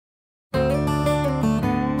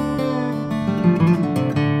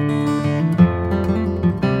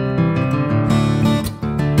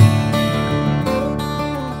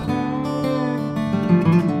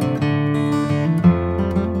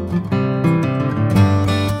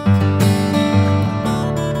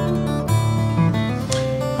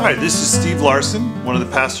Hi, this is Steve Larson, one of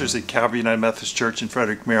the pastors at Calvary United Methodist Church in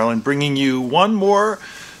Frederick, Maryland, bringing you one more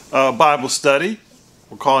Bible study.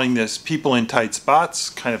 We're calling this People in Tight Spots,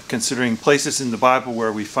 kind of considering places in the Bible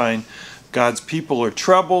where we find God's people are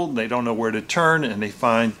troubled, they don't know where to turn, and they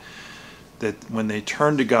find that when they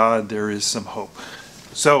turn to God, there is some hope.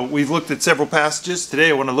 So we've looked at several passages. Today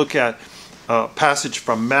I want to look at a passage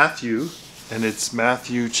from Matthew, and it's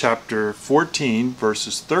Matthew chapter 14,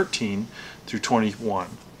 verses 13 through 21.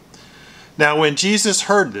 Now when Jesus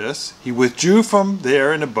heard this, he withdrew from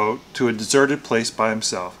there in a boat to a deserted place by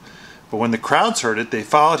himself. But when the crowds heard it, they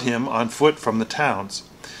followed him on foot from the towns.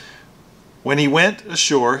 When he went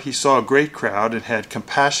ashore, he saw a great crowd and had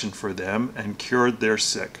compassion for them and cured their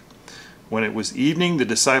sick. When it was evening, the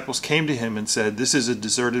disciples came to him and said, "This is a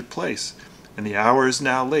deserted place, and the hour is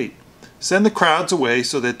now late. Send the crowds away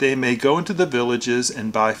so that they may go into the villages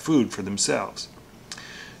and buy food for themselves."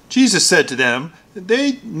 Jesus said to them,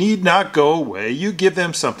 "They need not go away. You give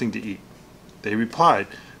them something to eat." They replied,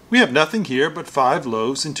 "We have nothing here but 5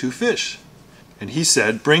 loaves and 2 fish." And he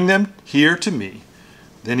said, "Bring them here to me."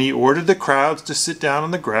 Then he ordered the crowds to sit down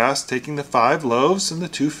on the grass, taking the 5 loaves and the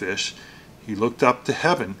 2 fish. He looked up to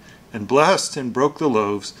heaven and blessed and broke the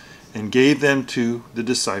loaves and gave them to the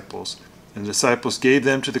disciples. And the disciples gave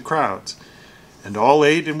them to the crowds. And all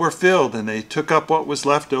ate and were filled, and they took up what was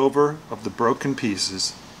left over of the broken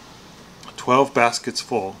pieces, 12 baskets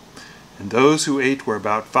full. And those who ate were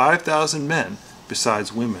about 5,000 men,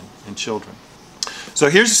 besides women and children. So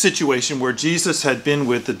here's a situation where Jesus had been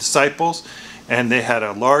with the disciples, and they had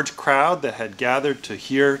a large crowd that had gathered to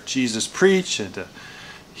hear Jesus preach and to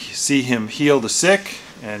see him heal the sick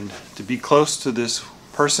and to be close to this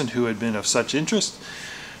person who had been of such interest.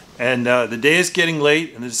 And the day is getting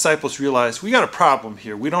late, and the disciples realize, we got a problem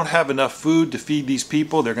here. We don't have enough food to feed these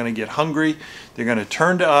people. They're going to get hungry. They're going to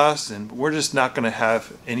turn to us, and we're just not going to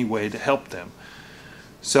have any way to help them.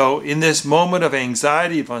 So in this moment of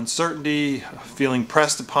anxiety, of uncertainty, feeling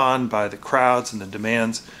pressed upon by the crowds and the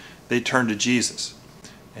demands, they turn to Jesus.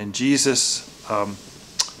 And Jesus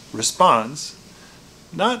responds,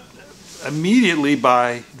 not immediately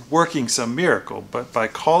by working some miracle, but by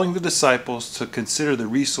calling the disciples to consider the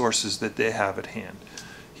resources that they have at hand.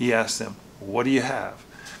 He asked them, "What do you have?"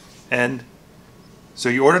 And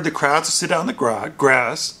so he ordered the crowds to sit down on the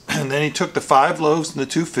grass, and then he took the 5 loaves and the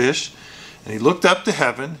 2 fish, and he looked up to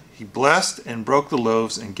heaven, he blessed and broke the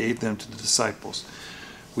loaves and gave them to the disciples.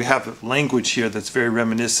 We have language here that's very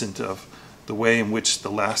reminiscent of the way in which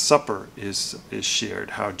the Last Supper is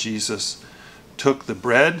shared, how Jesus took the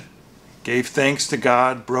bread, gave thanks to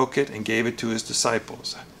God, broke it, and gave it to his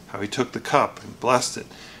disciples. How he took the cup and blessed it,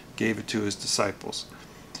 gave it to his disciples.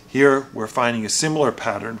 Here we're finding a similar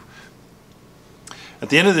pattern. At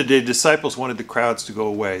the end of the day, the disciples wanted the crowds to go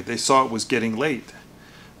away. They saw it was getting late.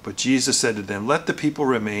 But Jesus said to them, "Let the people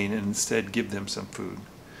remain and instead give them some food."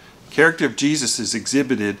 The character of Jesus is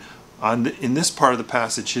exhibited in this part of the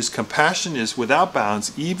passage. His compassion is without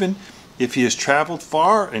bounds. Even if he has traveled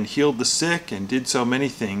far and healed the sick and did so many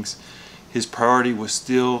things, his priority was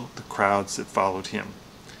still the crowds that followed him.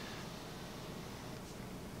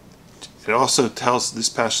 This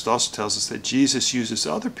passage also tells us that Jesus uses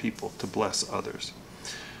other people to bless others.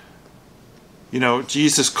 You know,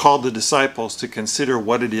 Jesus called the disciples to consider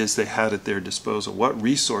what it is they had at their disposal, what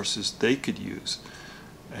resources they could use,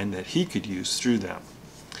 and that he could use through them.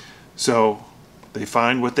 So they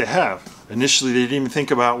find what they have. Initially, they didn't even think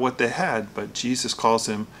about what they had, but Jesus calls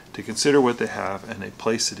them to consider what they have, and they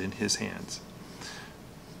place it in his hands.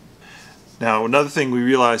 Now, another thing we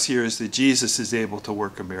realize here is that Jesus is able to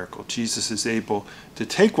work a miracle. Jesus is able to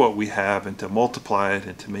take what we have and to multiply it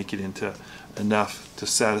and to make it into enough to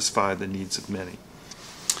satisfy the needs of many.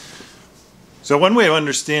 So one way of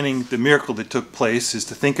understanding the miracle that took place is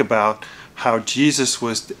to think about how Jesus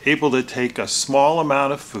was able to take a small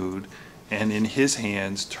amount of food and in his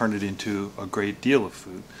hands turn it into a great deal of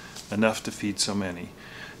food, enough to feed so many.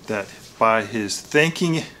 That by his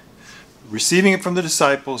thanking, receiving it from the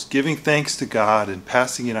disciples, giving thanks to God, and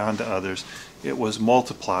passing it on to others, it was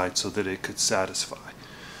multiplied so that it could satisfy.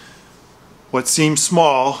 What seems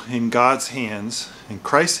small in God's hands, in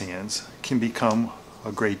Christ's hands, can become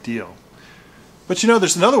a great deal. But you know,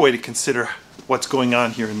 there's another way to consider what's going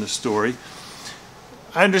on here in this story.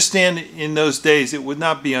 I understand in those days it would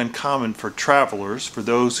not be uncommon for travelers, for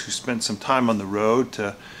those who spent some time on the road,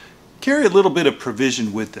 to carry a little bit of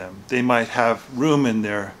provision with them. They might have room in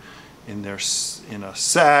a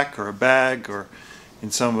sack or a bag or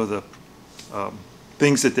in some of the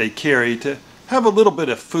things that they carry to have a little bit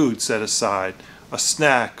of food set aside, a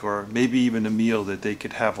snack or maybe even a meal that they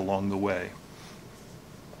could have along the way.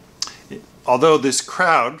 although this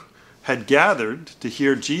crowd had gathered to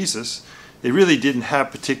hear Jesus, they really didn't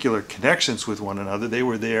have particular connections with one another. They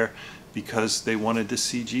were there because they wanted to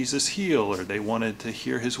see Jesus heal, or they wanted to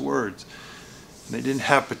hear his words. They didn't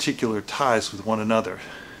have particular ties with one another.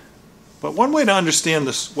 But one way to understand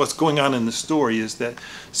what's going on in the story is that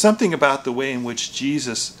something about the way in which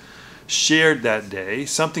Jesus shared that day,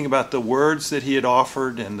 something about the words that he had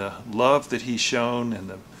offered and the love that he shown and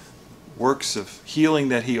the works of healing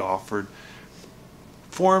that he offered,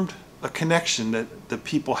 formed a connection that the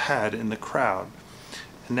people had in the crowd.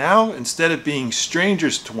 And now, instead of being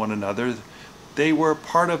strangers to one another, they were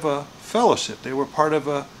part of a fellowship. They were part of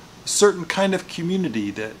a certain kind of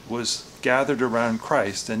community that was gathered around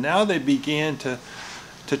Christ. And now they began to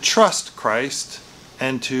trust Christ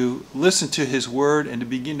and to listen to his word and to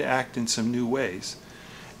begin to act in some new ways.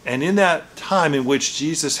 And in that time in which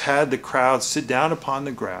Jesus had the crowd sit down upon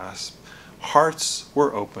the grass, hearts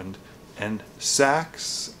were opened, and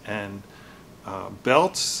sacks and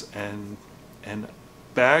belts and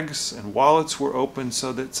bags and wallets were opened,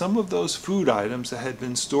 so that some of those food items that had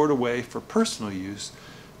been stored away for personal use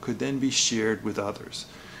could then be shared with others.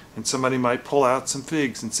 And somebody might pull out some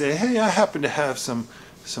figs and say, hey, I happen to have some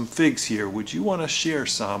figs here. Would you want to share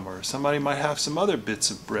some? Or somebody might have some other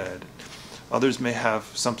bits of bread. Others may have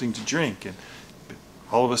something to drink. And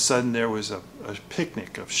all of a sudden there was a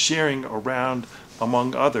picnic of sharing around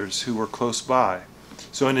among others who were close by.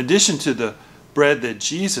 So in addition to the bread that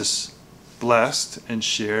Jesus blessed and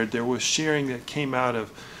shared, there was sharing that came out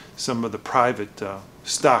of some of the private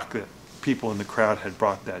stock that people in the crowd had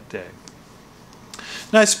brought that day.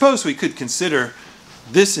 Now I suppose we could consider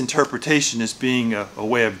this interpretation as being a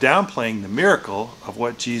way of downplaying the miracle of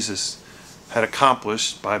what Jesus had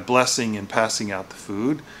accomplished by blessing and passing out the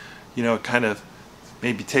food. You know, it kind of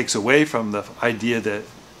maybe takes away from the idea that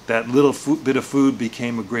that little bit of food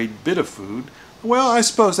became a great bit of food. Well, I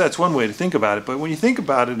suppose that's one way to think about it, but when you think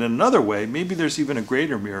about it in another way, maybe there's even a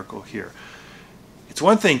greater miracle here. It's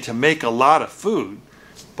one thing to make a lot of food,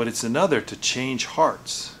 but it's another to change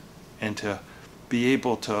hearts and to be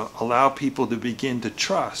able to allow people to begin to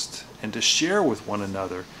trust and to share with one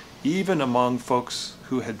another, even among folks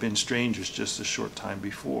who had been strangers just a short time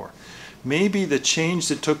before. Maybe the change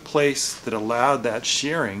that took place that allowed that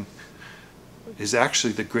sharing is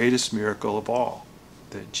actually the greatest miracle of all,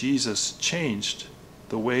 that Jesus changed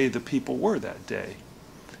the way the people were that day.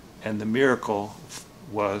 And the miracle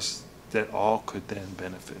was that all could then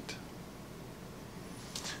benefit.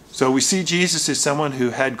 So we see Jesus as someone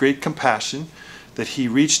who had great compassion, that he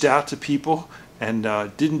reached out to people and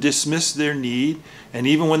didn't dismiss their need. And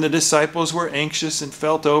even when the disciples were anxious and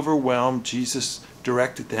felt overwhelmed, Jesus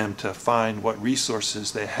directed them to find what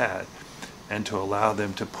resources they had and to allow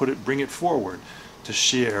them to bring it forward, to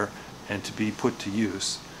share and to be put to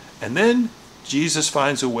use. And then Jesus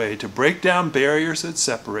finds a way to break down barriers that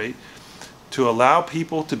separate, to allow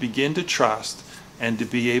people to begin to trust and to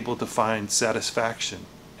be able to find satisfaction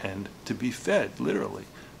and to be fed, literally,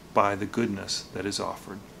 by the goodness that is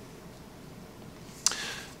offered.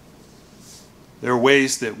 There are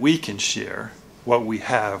ways that we can share what we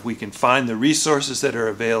have. We can find the resources that are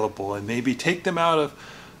available and maybe take them out of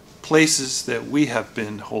places that we have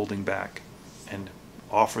been holding back and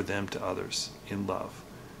offer them to others in love.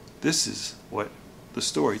 This is what the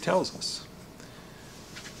story tells us.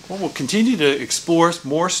 Well, we'll continue to explore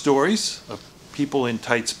more stories of people in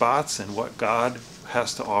tight spots and what God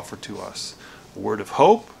has to offer to us. A word of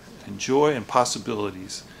hope and joy and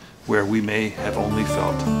possibilities where we may have only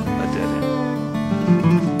felt a dead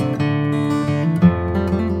end.